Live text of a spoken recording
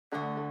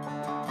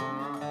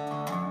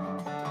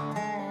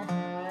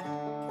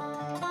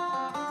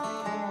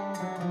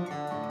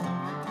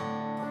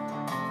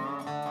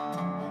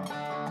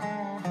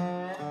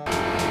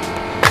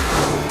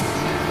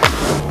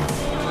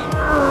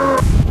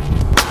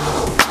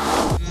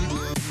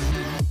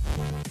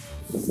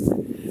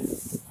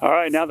All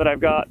right, now that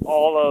I've got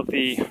all of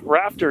the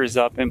rafters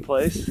up in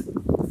place,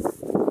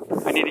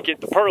 I need to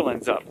get the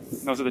purlins up.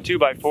 Those are the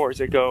 2x4s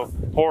that go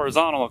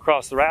horizontal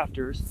across the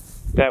rafters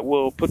that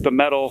will put the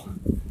metal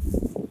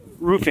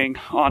roofing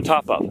on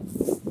top of.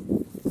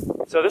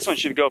 So this one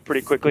should go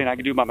pretty quickly and I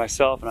can do it by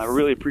myself, and I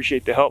really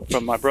appreciate the help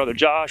from my brother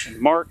Josh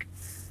and Mark.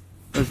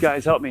 Those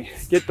guys helped me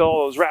get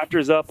all those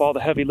rafters up, all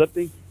the heavy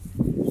lifting.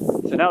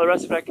 So now the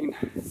rest of it I can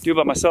do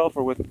by myself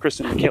or with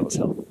Kristen and Michaela's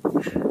help.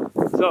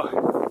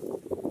 So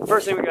the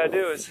first thing we gotta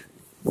do is,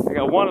 I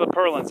got one of the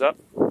purlins up,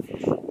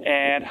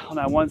 and on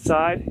that one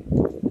side,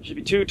 there should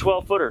be two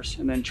 12-footers,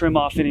 and then trim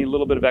off any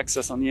little bit of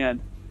excess on the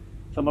end.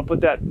 So I'm gonna put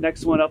that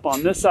next one up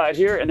on this side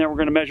here, and then we're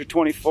gonna measure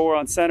 24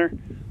 on center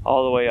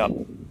all the way up.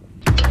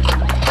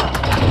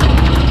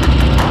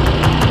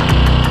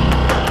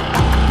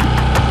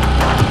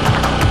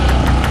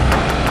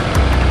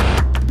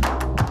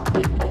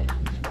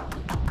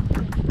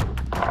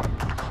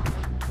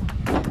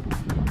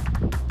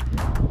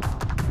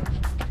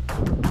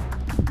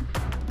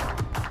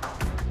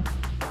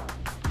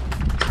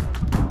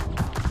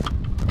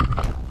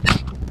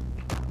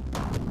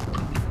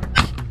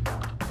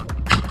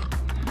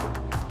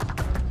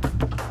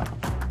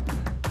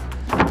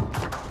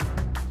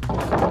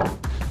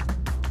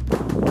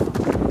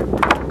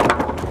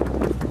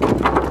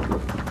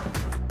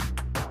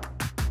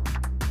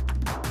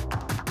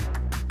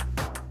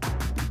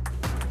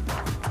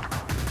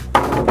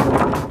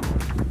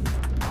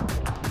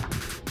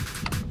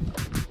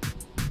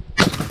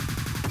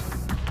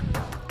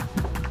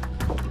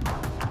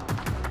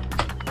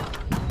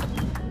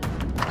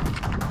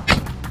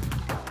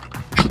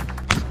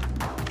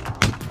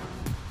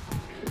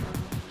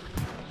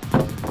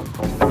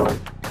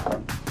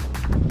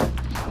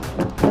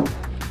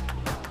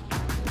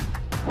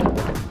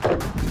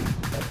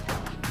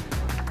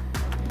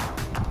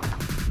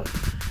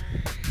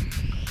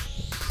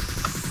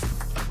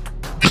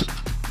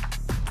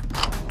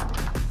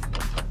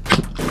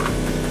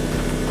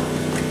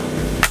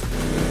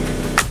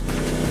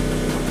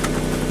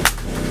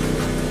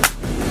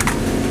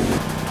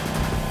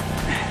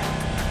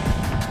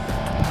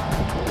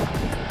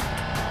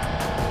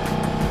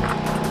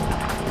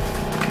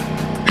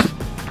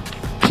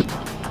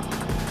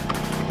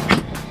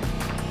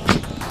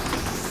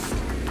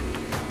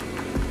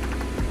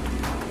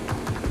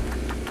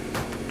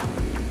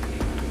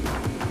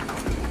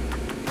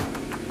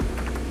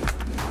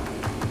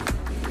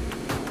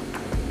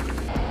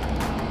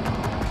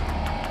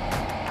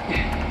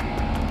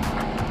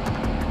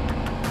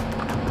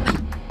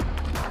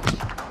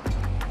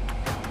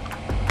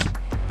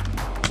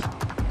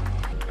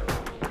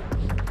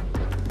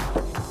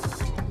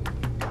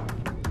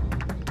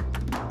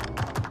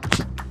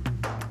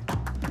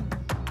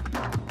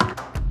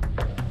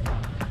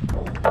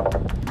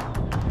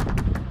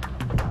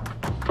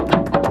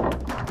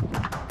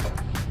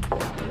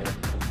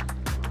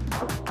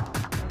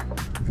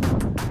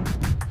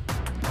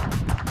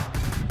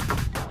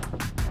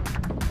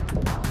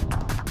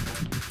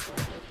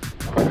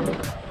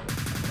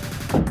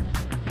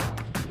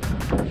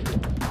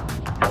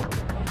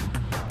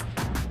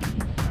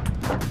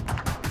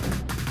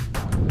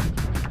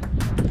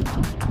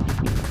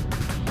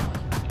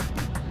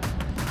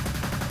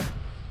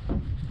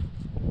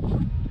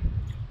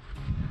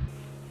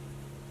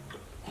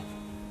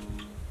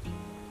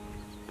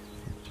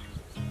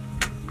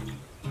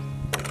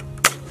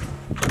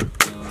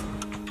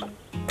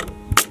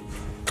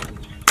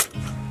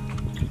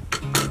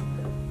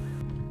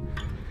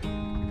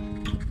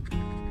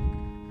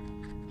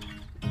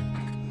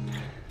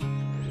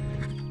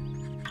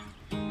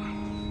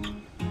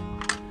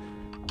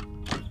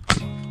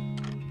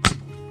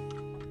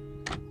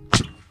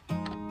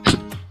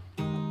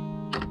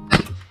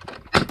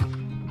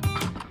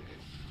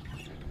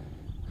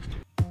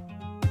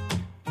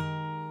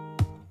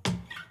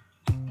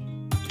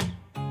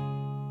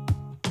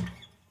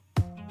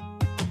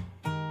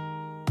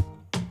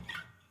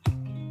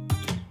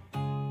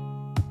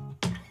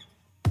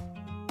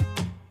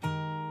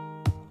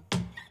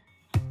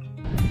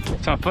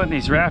 So I'm putting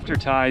these rafter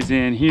ties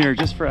in here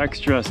just for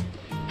extra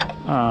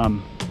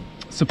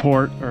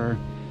support, or,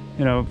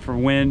 you know, for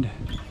wind.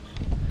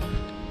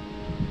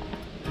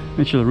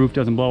 Make sure the roof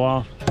doesn't blow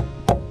off.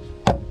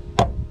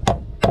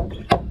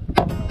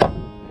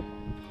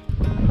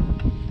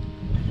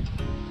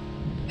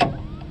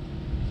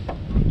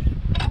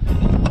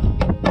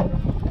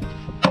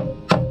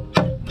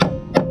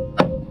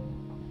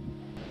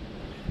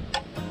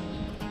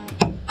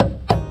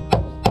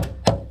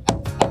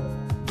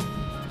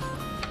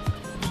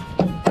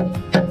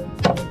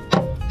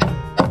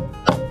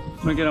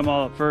 I'm gonna get them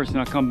all up first, and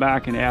I'll come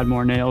back and add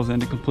more nails in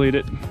to complete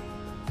it.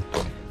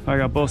 I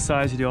got both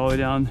sides to do all the way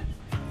down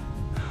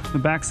the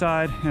back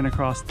side and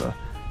across the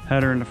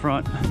header in the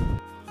front.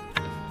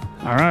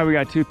 All right, we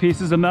got two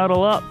pieces of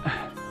metal up.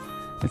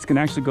 It's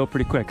gonna actually go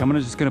pretty quick. I'm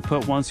just gonna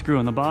put one screw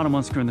on the bottom,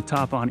 one screw on the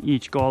top on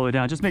each, go all the way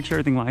down, just make sure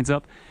everything lines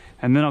up,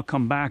 and then I'll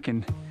come back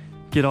and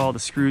get all the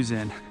screws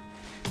in.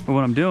 But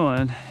what I'm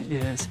doing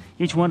is,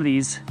 each one of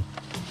these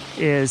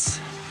is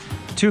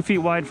 2 feet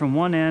wide from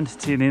one end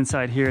to the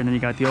inside here, and then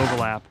you got the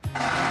overlap.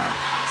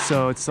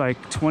 So it's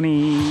like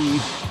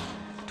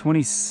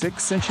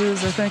 26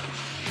 inches, I think.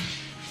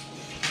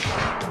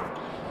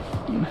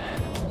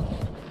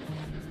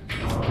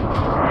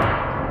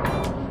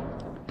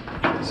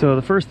 So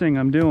the first thing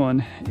I'm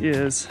doing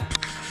is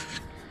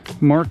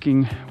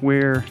marking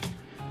where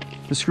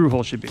the screw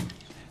hole should be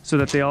so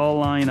that they all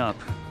line up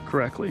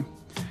correctly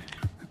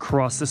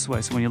across this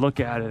way. So when you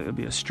look at it, it'll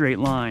be a straight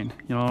line,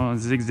 you know,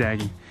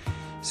 zigzaggy.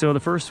 So the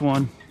first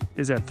one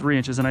is at 3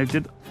 inches, and I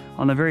did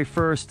on the very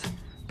first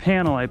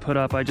panel I put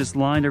up, I just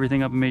lined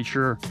everything up and made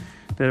sure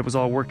that it was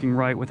all working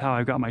right with how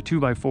I've got my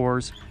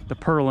 2x4s, the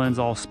purlins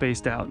all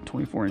spaced out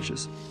 24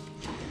 inches.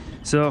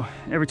 So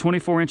every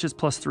 24 inches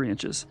plus 3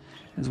 inches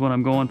is what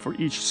I'm going for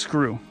each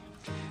screw.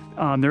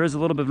 There is a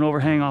little bit of an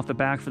overhang off the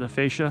back for the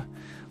fascia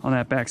on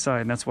that back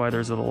side, and that's why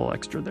there's a little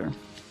extra there.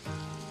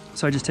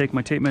 So I just take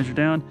my tape measure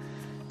down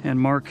and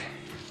mark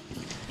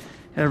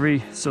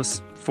every, so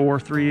 4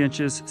 3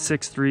 inches,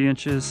 6 3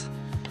 inches,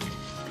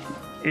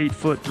 8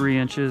 foot 3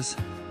 inches,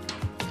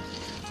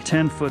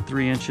 10 foot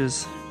 3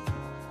 inches,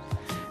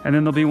 and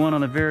then there'll be one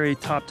on the very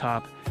top,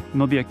 and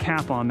there'll be a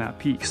cap on that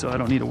peak, so I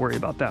don't need to worry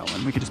about that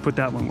one. We can just put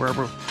that one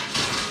wherever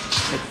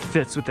it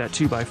fits with that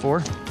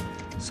 2x4.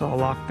 So I'll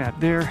lock that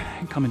there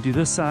and come and do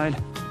this side.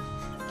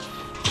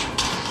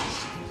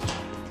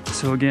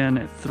 So again,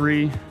 at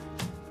 3,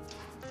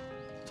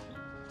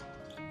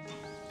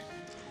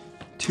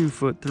 2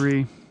 foot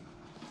 3,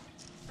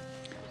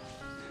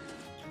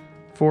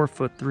 4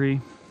 foot 3,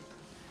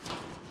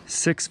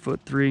 6 foot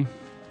 3,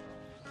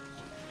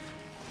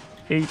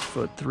 8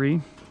 foot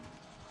 3,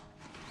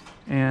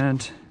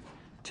 and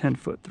 10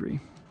 foot 3.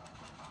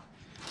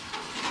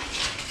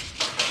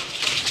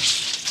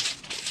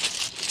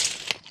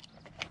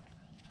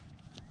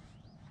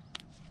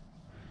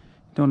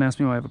 Don't ask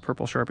me why I have a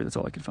purple Sharpie, that's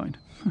all I could find.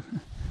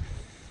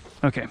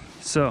 Okay,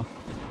 so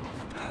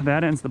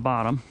that ends the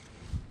bottom.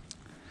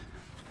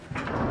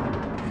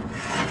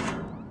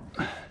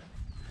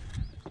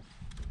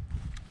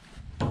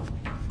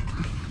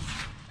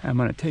 I'm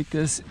gonna take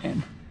this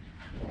and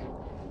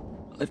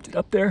lift it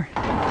up there,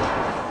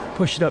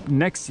 push it up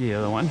next to the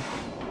other one.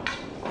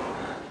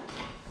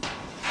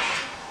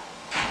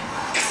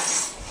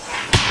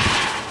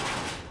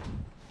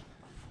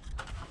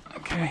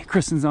 Okay,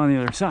 Kristen's on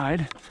the other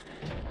side.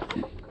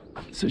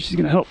 So she's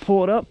gonna help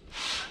pull it up.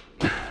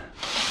 And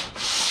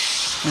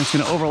it's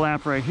gonna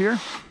overlap right here.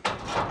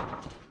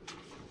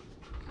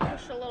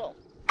 Push a little.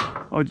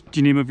 Oh, do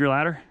you need to move your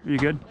ladder? Are you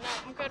good? No,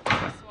 I'm good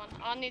for this one.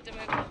 I'll need to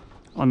move it.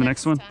 On the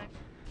next one? Time.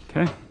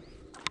 Okay.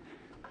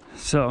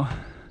 So,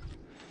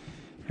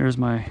 here's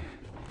I'm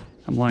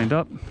lined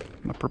up,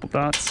 my purple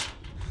dots.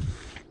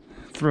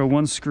 Throw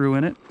one screw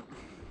in it.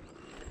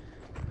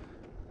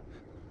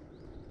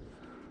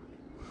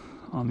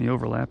 On the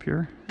overlap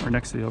here, or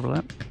next to the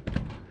overlap.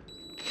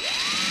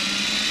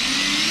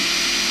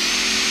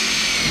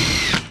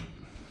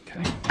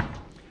 Okay.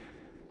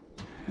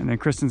 And then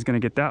Kristen's gonna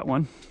get that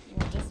one. You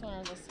want this one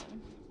or this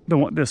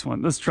one? This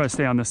one. Let's try to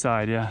stay on this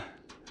side, yeah.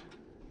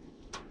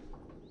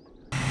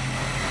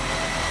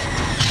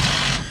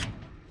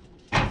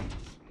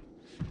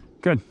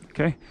 Good,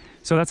 okay.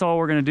 So that's all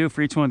we're gonna do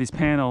for each one of these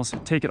panels.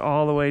 Take it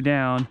all the way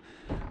down.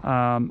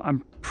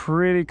 I'm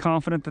pretty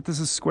confident that this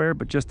is square,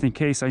 but just in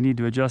case I need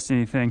to adjust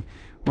anything,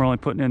 we're only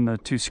putting in the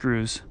 2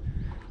 screws.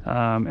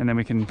 And then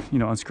we can, you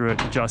know, unscrew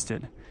it, adjust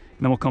it. And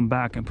then we'll come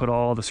back and put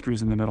all the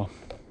screws in the middle.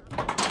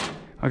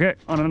 Okay,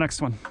 on to the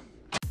next one.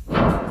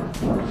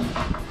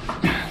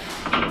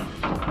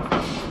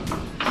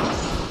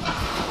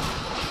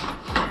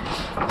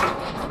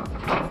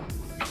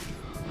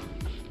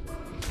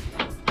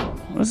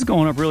 This is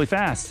going up really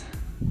fast.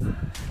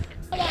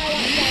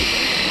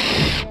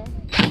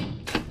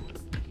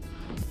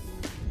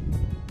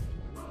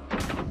 I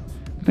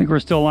think we're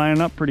still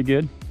lining up pretty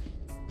good.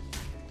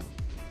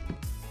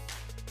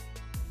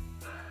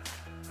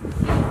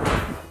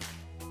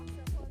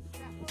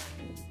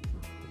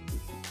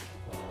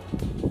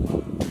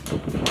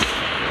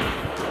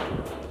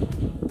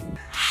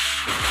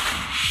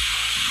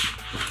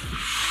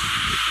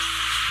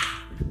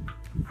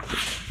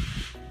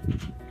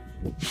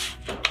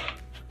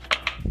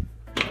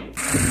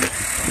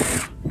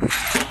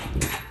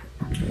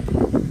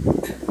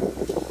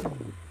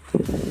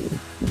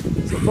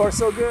 So far,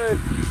 so good.